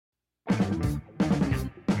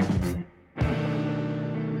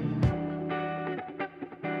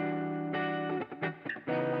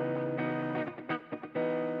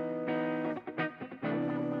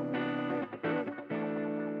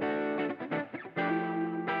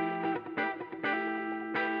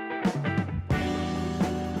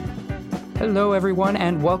Hello, everyone,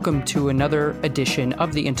 and welcome to another edition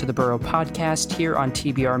of the Into the Borough podcast here on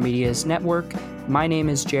TBR Media's network. My name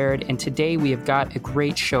is Jared, and today we have got a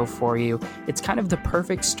great show for you. It's kind of the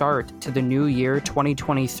perfect start to the new year.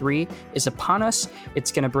 2023 is upon us.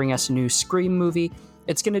 It's going to bring us a new Scream movie.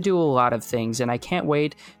 It's going to do a lot of things, and I can't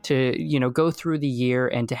wait to, go through the year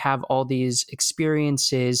and to have all these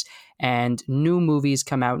experiences and new movies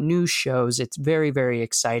come out, new shows. It's very, very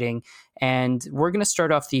exciting. And we're going to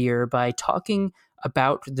start off the year by talking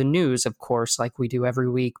about the news, of course, like we do every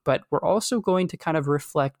week, but we're also going to kind of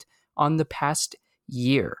reflect on the past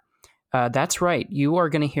year. That's right. You are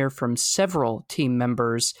going to hear from several team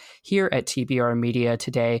members here at TBR Media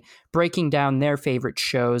today, breaking down their favorite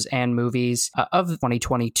shows and movies of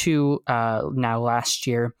 2022, now last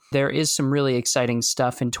year. There is some really exciting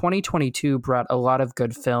stuff, and 2022 brought a lot of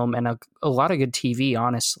good film and a lot of good TV,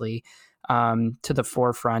 honestly, to the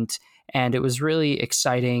forefront. And it was really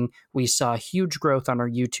exciting. We saw huge growth on our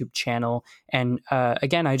YouTube channel. And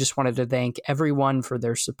again, I just wanted to thank everyone for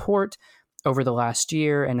their support over the last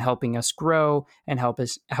year and helping us grow and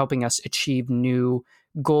helping us achieve new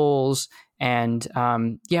goals. And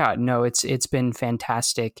it's been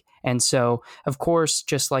fantastic. And so, of course,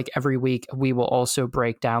 just like every week, we will also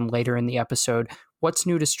break down later in the episode what's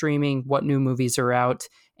new to streaming, what new movies are out,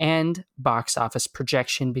 and box office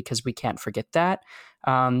projection, because we can't forget that.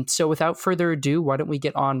 So without further ado, why don't we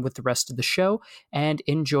get on with the rest of the show and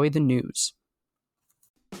enjoy the news.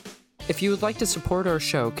 If you would like to support our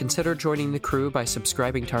show, consider joining the crew by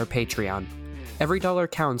subscribing to our Patreon. Every dollar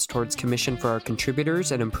counts towards commission for our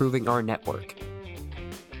contributors and improving our network.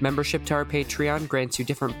 Membership to our Patreon grants you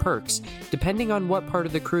different perks, depending on what part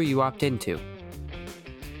of the crew you opt into.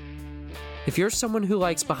 If you're someone who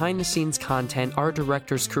likes behind-the-scenes content, our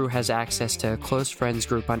director's crew has access to a close friends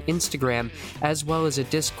group on Instagram, as well as a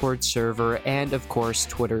Discord server and, of course,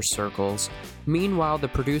 Twitter circles. Meanwhile, the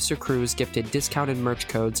producer crew is gifted discounted merch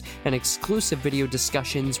codes and exclusive video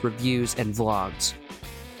discussions, reviews, and vlogs.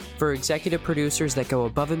 For executive producers that go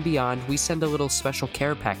above and beyond, we send a little special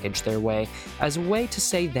care package their way as a way to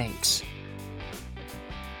say thanks.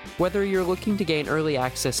 Whether you're looking to gain early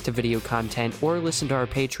access to video content or listen to our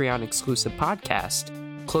Patreon exclusive podcast,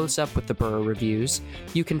 Close Up with the Borough Reviews,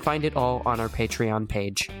 you can find it all on our Patreon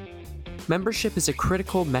page. Membership is a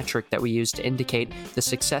critical metric that we use to indicate the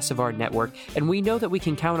success of our network, and we know that we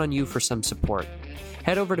can count on you for some support.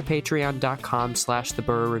 Head over to patreon.com/The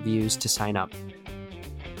Borough Reviews to sign up.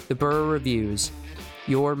 The Borough Reviews,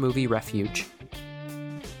 your movie refuge.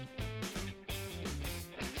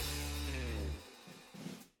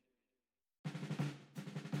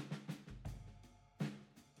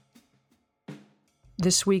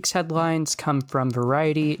 This week's headlines come from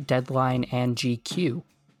Variety, Deadline, and GQ.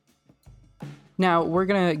 Now, we're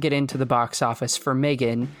going to get into the box office for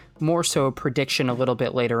Megan, more so a prediction a little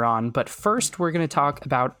bit later on, but first we're going to talk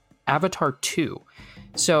about Avatar 2.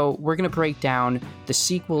 So we're going to break down the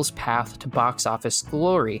sequel's path to box office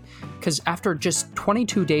glory, because after just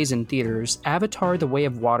 22 days in theaters, Avatar: The Way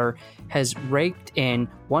of Water has raked in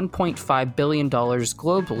 $1.5 billion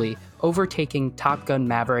globally, overtaking Top Gun: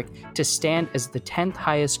 Maverick to stand as the 10th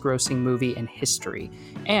highest grossing movie in history,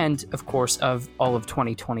 and, of course, of all of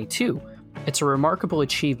 2022. It's a remarkable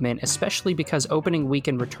achievement, especially because opening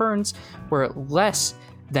weekend returns were less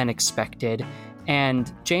than expected,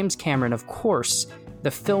 and James Cameron, of course, the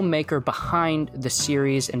filmmaker behind the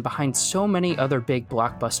series and behind so many other big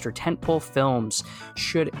blockbuster tentpole films,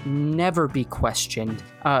 should never be questioned.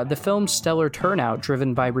 The film's stellar turnout,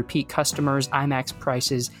 driven by repeat customers, IMAX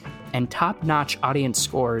prices, and top-notch audience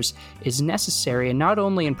scores, is necessary, and not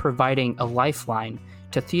only in providing a lifeline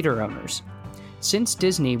to theater owners. Since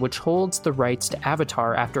Disney, which holds the rights to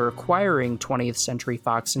Avatar after acquiring 20th Century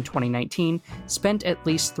Fox in 2019, spent at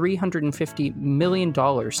least $350 million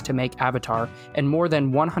to make Avatar and more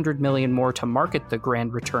than $100 million more to market the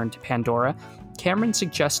grand return to Pandora, Cameron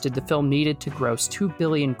suggested the film needed to gross $2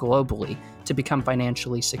 billion globally to become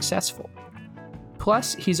financially successful.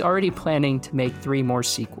 Plus, he's already planning to make 3 more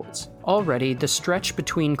sequels. Already, the stretch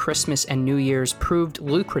between Christmas and New Year's proved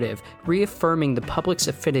lucrative, reaffirming the public's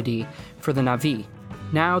affinity for the Na'vi.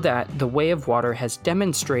 Now that The Way of Water has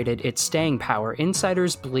demonstrated its staying power,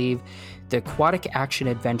 insiders believe the aquatic action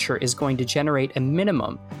adventure is going to generate a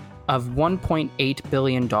minimum of $1.8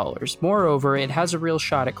 billion. Moreover, it has a real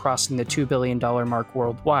shot at crossing the $2 billion mark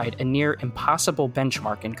worldwide, a near impossible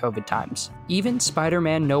benchmark in COVID times. Even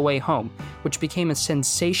Spider-Man: No Way Home, which became a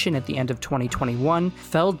sensation at the end of 2021,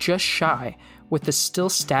 fell just shy, with the still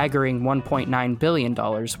staggering $1.9 billion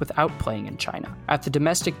without playing in China. At the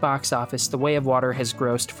domestic box office, The Way of Water has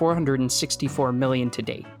grossed $464 million to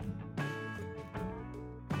date.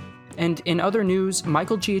 And in other news,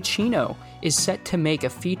 Michael Giacchino is set to make a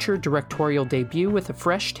feature directorial debut with a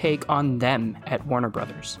fresh take on Them at Warner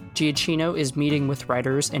Brothers. Giacchino is meeting with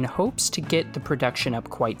writers in hopes to get the production up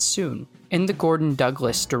quite soon. In the Gordon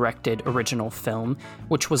Douglas-directed original film,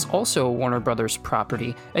 which was also a Warner Brothers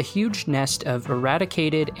property, a huge nest of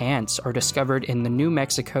eradicated ants are discovered in the New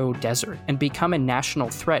Mexico desert and become a national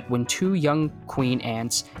threat when two young queen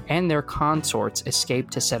ants and their consorts escape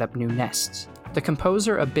to set up new nests. The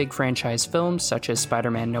composer of big franchise films such as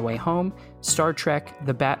Spider-Man No Way Home, Star Trek,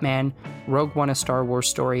 The Batman, Rogue One: A Star Wars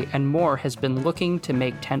Story, and more has been looking to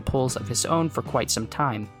make tentpoles of his own for quite some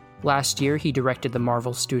time. Last year, he directed the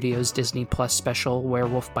Marvel Studios Disney Plus special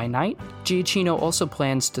Werewolf by Night. Giacchino also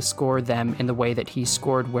plans to score them in the way that he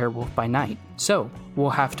scored Werewolf by Night. So,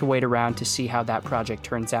 we'll have to wait around to see how that project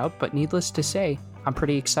turns out, but needless to say, I'm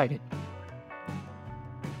pretty excited.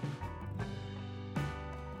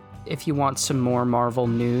 If you want some more Marvel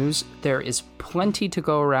news, there is plenty to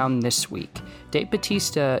go around this week. Dave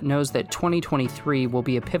Bautista knows that 2023 will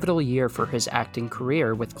be a pivotal year for his acting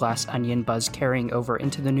career, with Glass Onion buzz carrying over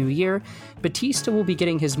into the new year. Bautista will be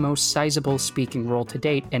getting his most sizable speaking role to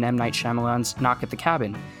date in M. Night Shyamalan's Knock at the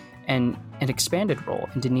Cabin, and an expanded role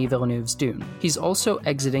in Denis Villeneuve's Dune. He's also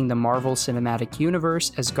exiting the Marvel Cinematic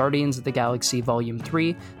Universe as Guardians of the Galaxy Volume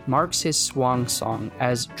 3 marks his swan song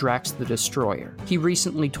as Drax the Destroyer. He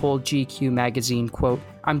recently told GQ magazine, quote,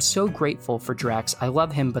 "I'm so grateful for Drax, I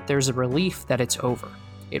love him, but there's a relief that it's over.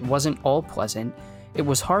 It wasn't all pleasant. It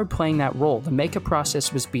was hard playing that role. The makeup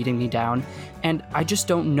process was beating me down, and I just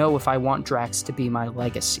don't know if I want Drax to be my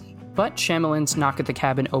legacy." But Shyamalan's Knock at the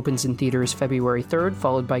Cabin opens in theaters February 3rd,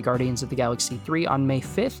 followed by Guardians of the Galaxy 3 on May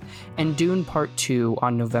 5th, and Dune Part 2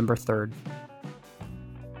 on November 3rd.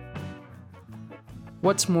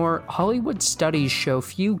 What's more, Hollywood studies show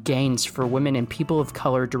few gains for women and people of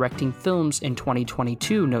color directing films in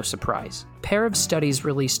 2022, no surprise. A pair of studies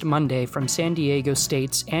released Monday from San Diego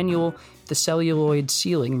State's annual The Celluloid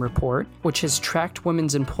Ceiling Report, which has tracked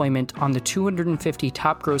women's employment on the 250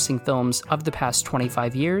 top-grossing films of the past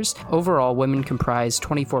 25 years. Overall, women comprise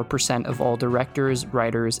 24% of all directors,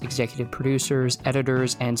 writers, executive producers,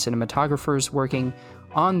 editors, and cinematographers working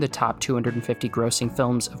on the top 250 grossing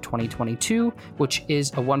films of 2022, which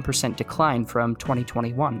is a 1% decline from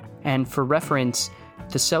 2021. And for reference,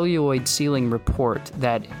 the Celluloid Ceiling Report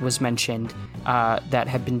that was mentioned that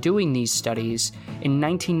had been doing these studies, in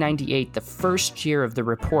 1998, the first year of the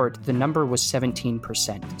report, the number was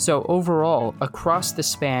 17%. So overall, across the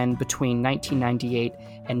span between 1998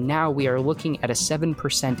 and now, we are looking at a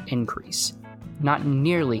 7% increase. Not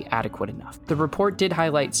nearly adequate enough. The report did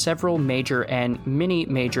highlight several major and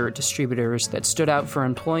mini-major distributors that stood out for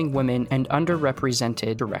employing women and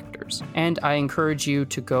underrepresented directors. And I encourage you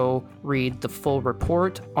to go read the full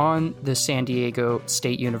report on the San Diego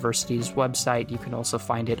State University's website. You can also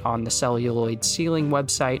find it on the Celluloid Ceiling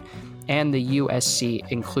website and the USC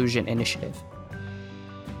Inclusion Initiative.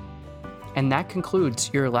 And that concludes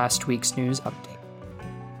your last week's news update.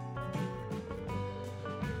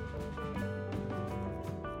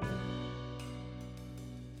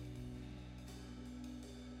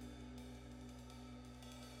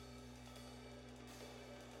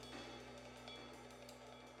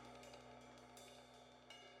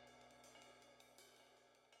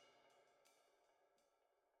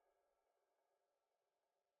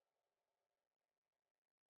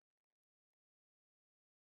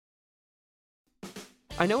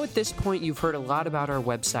 I know at this point you've heard a lot about our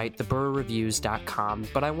website, theburrreviews.com,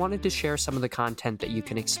 but I wanted to share some of the content that you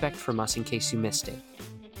can expect from us in case you missed it.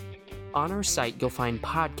 On our site, you'll find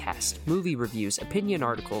podcasts, movie reviews, opinion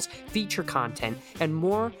articles, feature content, and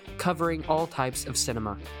more covering all types of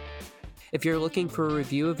cinema. If you're looking for a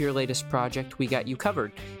review of your latest project, we got you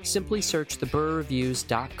covered. Simply search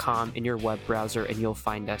theburrreviews.com in your web browser and you'll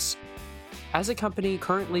find us. As a company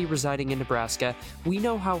currently residing in Nebraska, we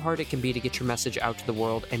know how hard it can be to get your message out to the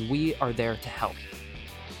world, and we are there to help.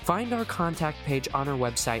 Find our contact page on our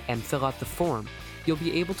website and fill out the form. You'll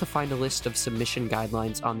be able to find a list of submission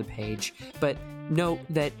guidelines on the page, but note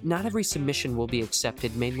that not every submission will be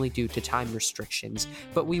accepted, mainly due to time restrictions,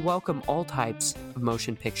 but we welcome all types of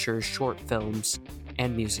motion pictures, short films,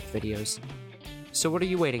 and music videos. So what are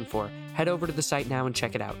you waiting for? Head over to the site now and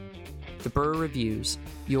check it out. The Burr Reviews,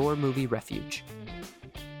 your movie refuge.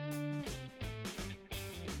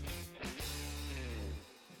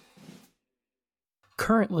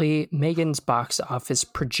 Currently, Megan's box office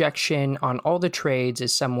projection on all the trades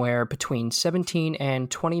is somewhere between $17 and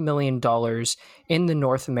 $20 million in the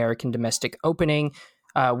North American domestic opening.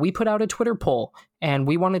 We put out a Twitter poll, And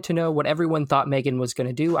we wanted to know what everyone thought Megan was going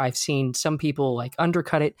to do. I've seen some people like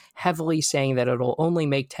undercut it heavily, saying that it'll only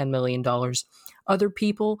make $10 million. Other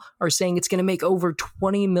people are saying it's going to make over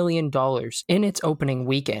 $20 million in its opening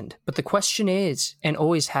weekend. But the question is, and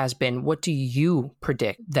always has been, what do you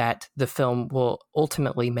predict that the film will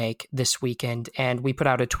ultimately make this weekend? And we put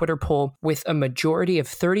out a Twitter poll with a majority of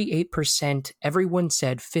 38%. Everyone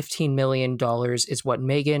said $15 million is what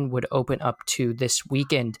Megan would open up to this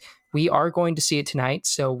weekend. We are going to see it tonight,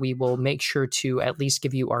 so we will make sure to at least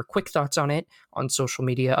give you our quick thoughts on it on social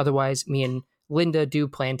media. Otherwise, me and Linda do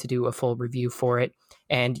plan to do a full review for it,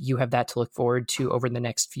 and you have that to look forward to over the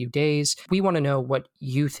next few days. We want to know what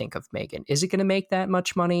you think of Megan. Is it going to make that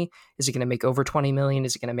much money? Is it going to make over 20 million?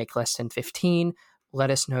 Is it going to make less than 15? Let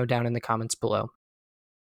us know down in the comments below.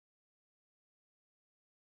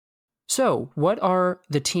 So, what are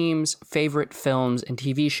the team's favorite films and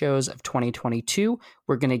TV shows of 2022?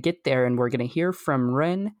 We're going to get there, and we're going to hear from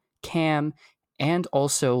Ren, Cam, and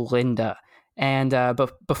also Linda. And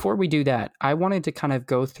but before we do that, I wanted to kind of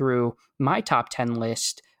go through my top 10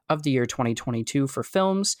 list of the year 2022 for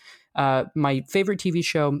films. My favorite TV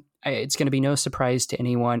show, it's going to be no surprise to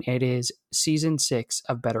anyone. It is season 6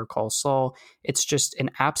 of Better Call Saul. It's just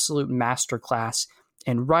an absolute masterclass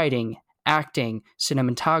in writing, acting,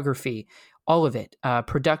 cinematography, all of it,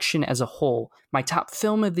 production as a whole. My top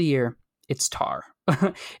film of the year, it's Tar.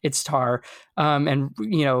 It's Tar. And,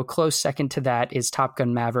 you know, a close second to that is Top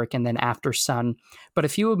Gun Maverick and then After Sun. But a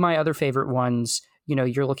few of my other favorite ones, you know,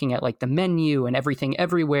 you're looking at like The Menu and Everything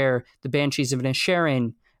Everywhere, The Banshees of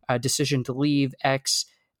Inisherin, Decision to Leave, X,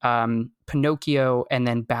 Pinocchio, and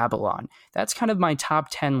then Babylon. That's kind of my top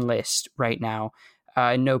 10 list right now.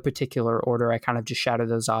 In no particular order. I kind of just shouted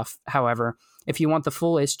those off. However, if you want the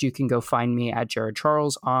full list, you can go find me at Jared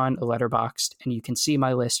Charles on Letterboxd, and you can see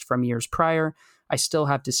my list from years prior. I still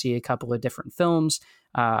have to see a couple of different films.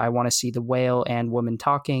 I want to see The Whale and Woman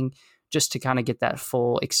Talking just to kind of get that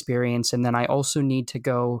full experience. And then I also need to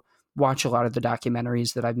go watch a lot of the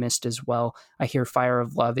documentaries that I've missed as well. I hear Fire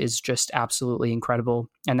of Love is just absolutely incredible,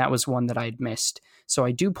 and that was one that I'd missed. So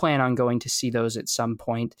I do plan on going to see those at some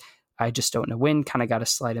point. I just don't know when. Kind of got to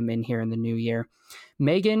slide them in here in the new year.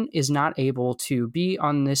 Megan is not able to be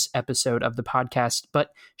on this episode of the podcast, but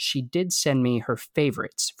she did send me her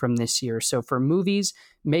favorites from this year. So for movies,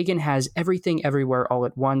 Megan has Everything Everywhere All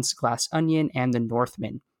at Once, Glass Onion, and The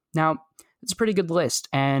Northman. Now, it's a pretty good list,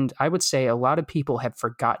 and I would say a lot of people have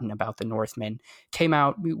forgotten about The Northman. Came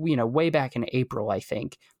out, you know, way back in April, I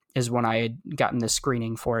think, is when I had gotten the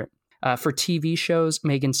screening for it. For TV shows,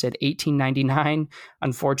 Megan said 1899.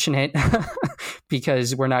 Unfortunate,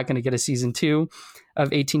 because we're not going to get a season 2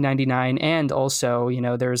 of 1899. And also, you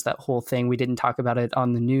know, there's that whole thing. We didn't talk about it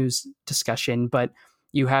on the news discussion, but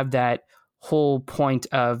you have that whole point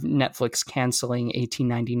of Netflix canceling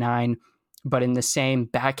 1899. But in the same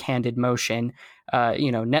backhanded motion,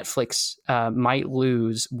 you know, Netflix might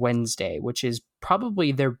lose Wednesday, which is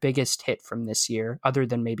probably their biggest hit from this year, other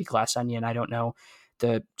than maybe Glass Onion. I don't know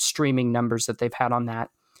the streaming numbers that they've had on that.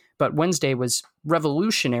 But Wednesday was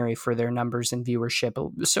revolutionary for their numbers and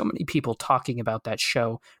viewership. So many people talking about that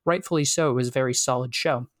show. Rightfully so. It was a very solid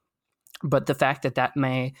show. But the fact that that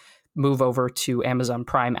may move over to Amazon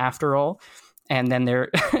Prime after all, and then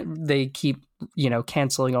they keep, you know,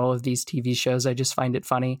 canceling all of these TV shows, I just find it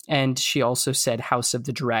funny. And she also said House of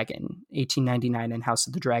the Dragon, 1899 and House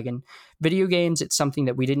of the Dragon. Video games, it's something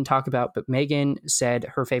that we didn't talk about, but Megan said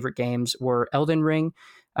her favorite games were Elden Ring,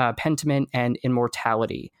 Pentiment, and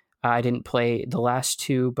Immortality. I didn't play the last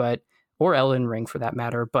two, or Elden Ring for that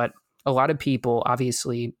matter, but a lot of people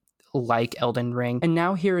obviously like Elden Ring. And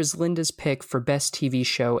now here is Linda's pick for best TV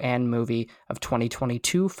show and movie of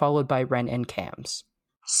 2022, followed by Ren and Cam's.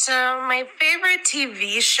 So my favorite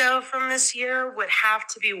TV show from this year would have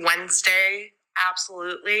to be Wednesday.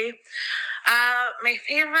 Absolutely. My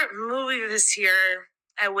favorite movie this year,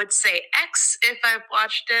 I would say X if I've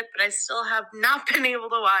watched it, but I still have not been able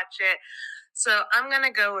to watch it. So I'm going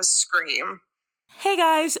to go with Scream. Hey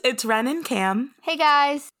guys, it's Ren and Cam. Hey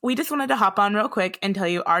guys. We just wanted to hop on real quick and tell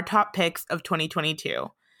you our top picks of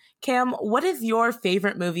 2022. Cam, what is your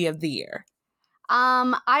favorite movie of the year?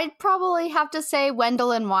 I'd probably have to say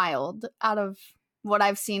Wendell and Wild out of what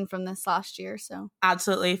I've seen from this last year. So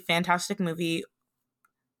absolutely fantastic movie.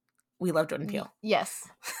 We love Jordan Peele. Yes.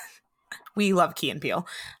 We love Key and Peele.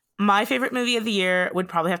 My favorite movie of the year would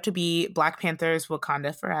probably have to be Black Panther's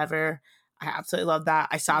Wakanda Forever. I absolutely love that.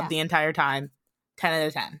 I sobbed the entire time. 10 out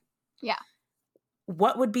of 10. Yeah.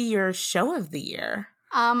 What would be your show of the year?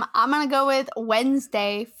 I'm going to go with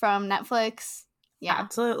Wednesday from Netflix. Yeah.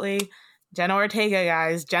 Absolutely. Jenna Ortega,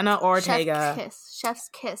 guys. Jenna Ortega. Chef's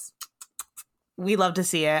kiss. We love to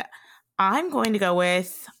see it. I'm going to go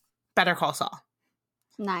with Better Call Saul.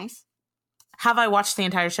 Nice. Have I watched the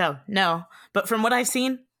entire show? No. But from what I've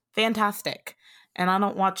seen, fantastic. And I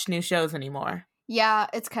don't watch new shows anymore. Yeah,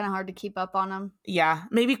 it's kind of hard to keep up on them. Yeah,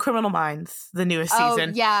 maybe Criminal Minds, the newest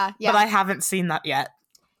season. Yeah. But I haven't seen that yet.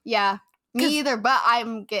 Yeah, me either, but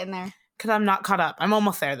I'm getting there. Because I'm not caught up. I'm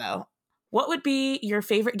almost there, though. What would be your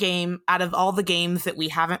favorite game out of all the games that we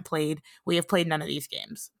haven't played? We have played none of these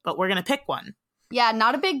games, but we're going to pick one. Yeah,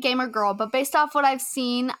 not a big gamer girl, but based off what I've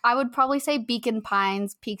seen, I would probably say Beacon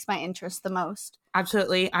Pines piques my interest the most.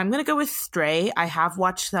 Absolutely. I'm going to go with Stray. I have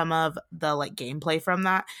watched some of the gameplay from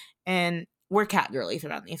that, and we're cat girlies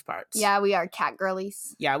around these parts. Yeah, we are cat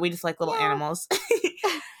girlies. Yeah, we just like little animals.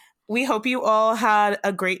 We hope you all had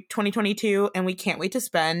a great 2022, and we can't wait to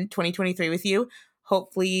spend 2023 with you.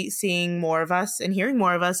 Hopefully seeing more of us and hearing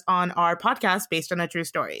more of us on our podcast based on a true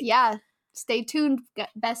story. Yeah. Stay tuned,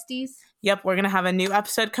 besties. Yep, we're going to have a new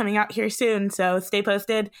episode coming out here soon. So stay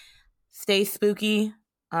posted, stay spooky,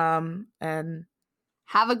 and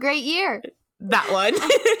have a great year. That one.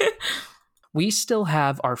 We still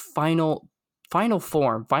have our final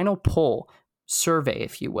poll survey,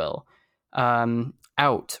 if you will,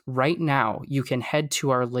 out right now. You can head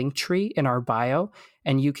to our link tree in our bio,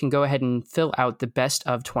 and you can go ahead and fill out the best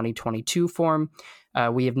of 2022 form.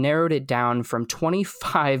 We have narrowed it down from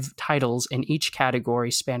 25 titles in each category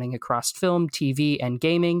spanning across film, TV, and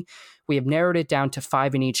gaming. We have narrowed it down to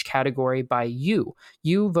 5 in each category by you.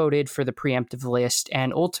 You voted for the preemptive list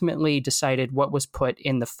and ultimately decided what was put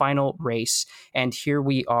in the final race. And here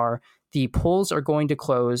we are. The polls are going to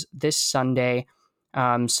close this Sunday.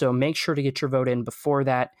 So make sure to get your vote in before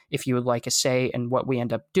that if you would like a say in what we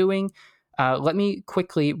end up doing. Let me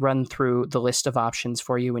quickly run through the list of options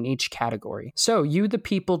for you in each category. So you, the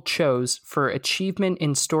people, chose for achievement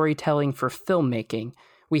in storytelling for filmmaking.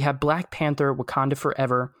 We have Black Panther, Wakanda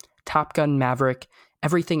Forever, Top Gun Maverick,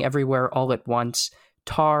 Everything Everywhere All at Once,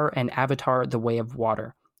 Tar, and Avatar: The Way of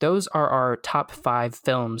Water. Those are our top 5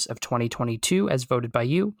 films of 2022 as voted by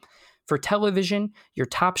you. For television, your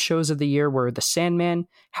top shows of the year were The Sandman,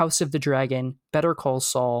 House of the Dragon, Better Call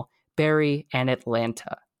Saul, Barry, and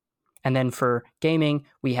Atlanta. And then for gaming,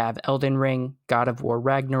 we have Elden Ring, God of War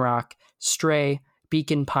Ragnarok, Stray,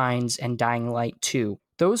 Beacon Pines, and Dying Light 2.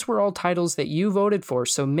 Those were all titles that you voted for,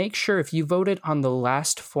 so make sure if you voted on the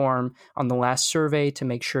last form, on the last survey, to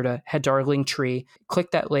make sure to head to our link tree, click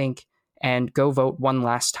that link, and go vote one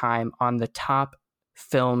last time on the top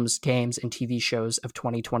films, games, and TV shows of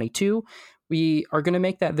 2022. We are going to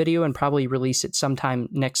make that video and probably release it sometime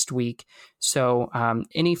next week. So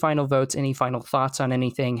any final votes, any final thoughts on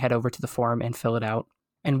anything, head over to the forum and fill it out.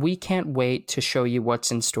 And we can't wait to show you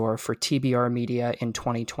what's in store for TBR Media in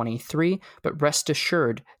 2023, but rest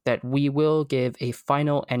assured that we will give a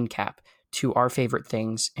final end cap to our favorite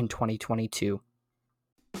things in 2022.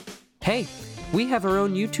 Hey, we have our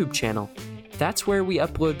own YouTube channel. That's where we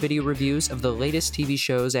upload video reviews of the latest TV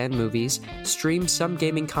shows and movies, stream some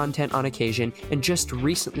gaming content on occasion, and just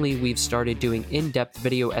recently we've started doing in-depth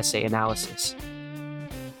video essay analysis.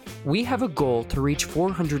 We have a goal to reach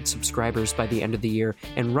 400 subscribers by the end of the year,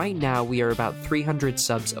 and right now we are about 300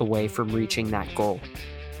 subs away from reaching that goal.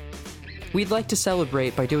 We'd like to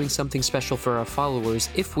celebrate by doing something special for our followers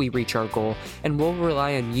if we reach our goal, and we'll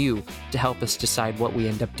rely on you to help us decide what we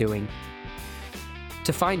end up doing.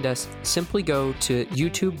 To find us, simply go to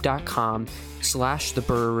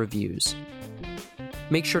youtube.com/theburrreviews.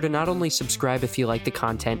 Make sure to not only subscribe if you like the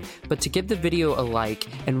content, but to give the video a like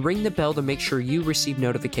and ring the bell to make sure you receive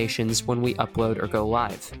notifications when we upload or go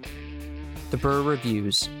live. The Burr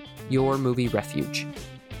Reviews, your movie refuge.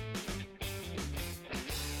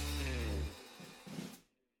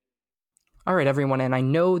 All right, everyone, and I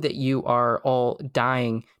know that you are all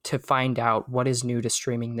dying to find out what is new to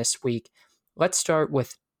streaming this week. Let's start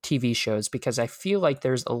with TV shows because I feel like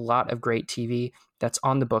there's a lot of great TV that's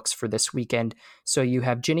on the books for this weekend. So you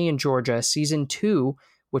have Ginny and Georgia Season 2,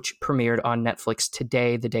 which premiered on Netflix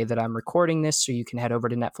today, the day that I'm recording this, so you can head over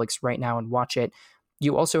to Netflix right now and watch it.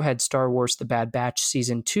 You also had Star Wars The Bad Batch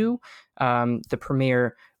Season 2. The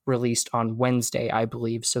premiere released on Wednesday, I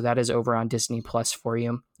believe, so that is over on Disney Plus for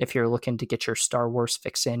you if you're looking to get your Star Wars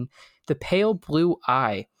fix in. The Pale Blue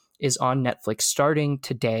Eye is on Netflix starting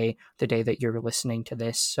today, the day that you're listening to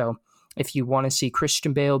this. So if you want to see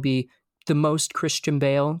Christian Bale be the most Christian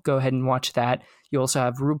Bale, go ahead and watch that. You also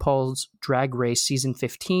have RuPaul's Drag Race Season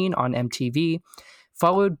 15 on MTV,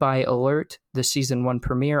 followed by Alert, the Season 1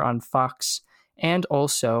 premiere on Fox, and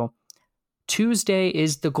also Tuesday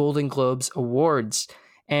is the Golden Globes Awards,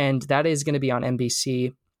 and that is going to be on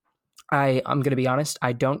NBC. I'm going to be honest,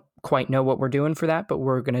 I don't quite know what we're doing for that, but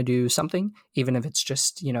we're going to do something, even if it's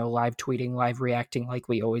just, live tweeting, live reacting like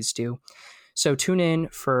we always do. So tune in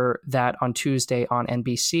for that on Tuesday on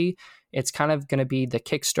NBC. It's kind of going to be the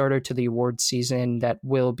Kickstarter to the award season that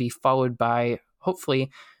will be followed by,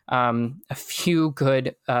 hopefully, a few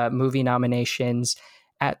good movie nominations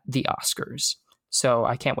at the Oscars. So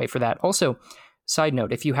I can't wait for that. Also, side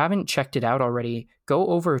note, if you haven't checked it out already, go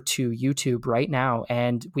over to YouTube right now,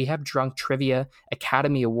 and we have Drunk Trivia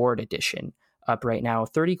Academy Award Edition up right now.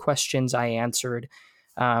 30 questions I answered,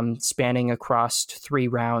 spanning across 3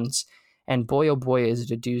 rounds. And boy, oh boy, is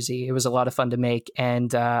it a doozy. It was a lot of fun to make.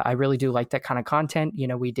 And I really do like that kind of content.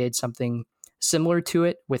 We did something similar to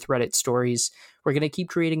it with Reddit stories. We're going to keep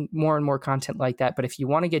creating more and more content like that. But if you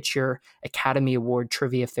want to get your Academy Award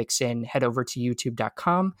trivia fix in, head over to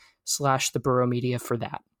youtube.com/theburrowmedia for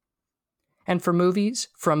that. And for movies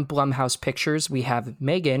from Blumhouse Pictures, we have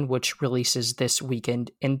Megan, which releases this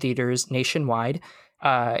weekend in theaters nationwide.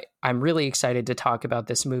 I'm really excited to talk about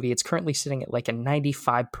this movie. It's currently sitting at like a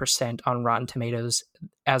 95% on Rotten Tomatoes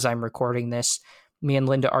as I'm recording this. Me and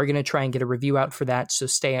Linda are going to try and get a review out for that, so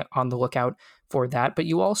stay on the lookout for that. But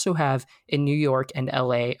you also have in New York and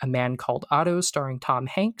LA, A Man Called Otto starring Tom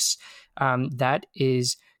Hanks. That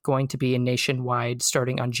is going to be nationwide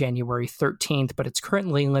starting on January 13th, but it's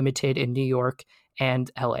currently limited in New York and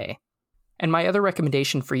LA. And my other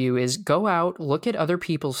recommendation for you is go out, look at other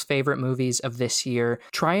people's favorite movies of this year,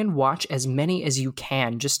 try and watch as many as you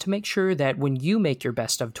can, just to make sure that when you make your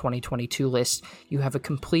best of 2022 list, you have a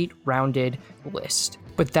complete, rounded list.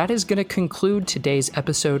 But that is going to conclude today's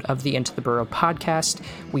episode of the Into the Burrow podcast.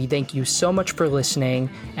 We thank you so much for listening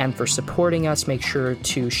and for supporting us. Make sure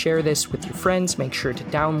to share this with your friends. Make sure to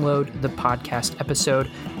download the podcast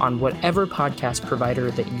episode on whatever podcast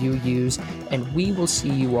provider that you use. And we will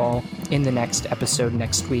see you all in the next episode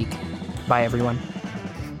next week. Bye, everyone.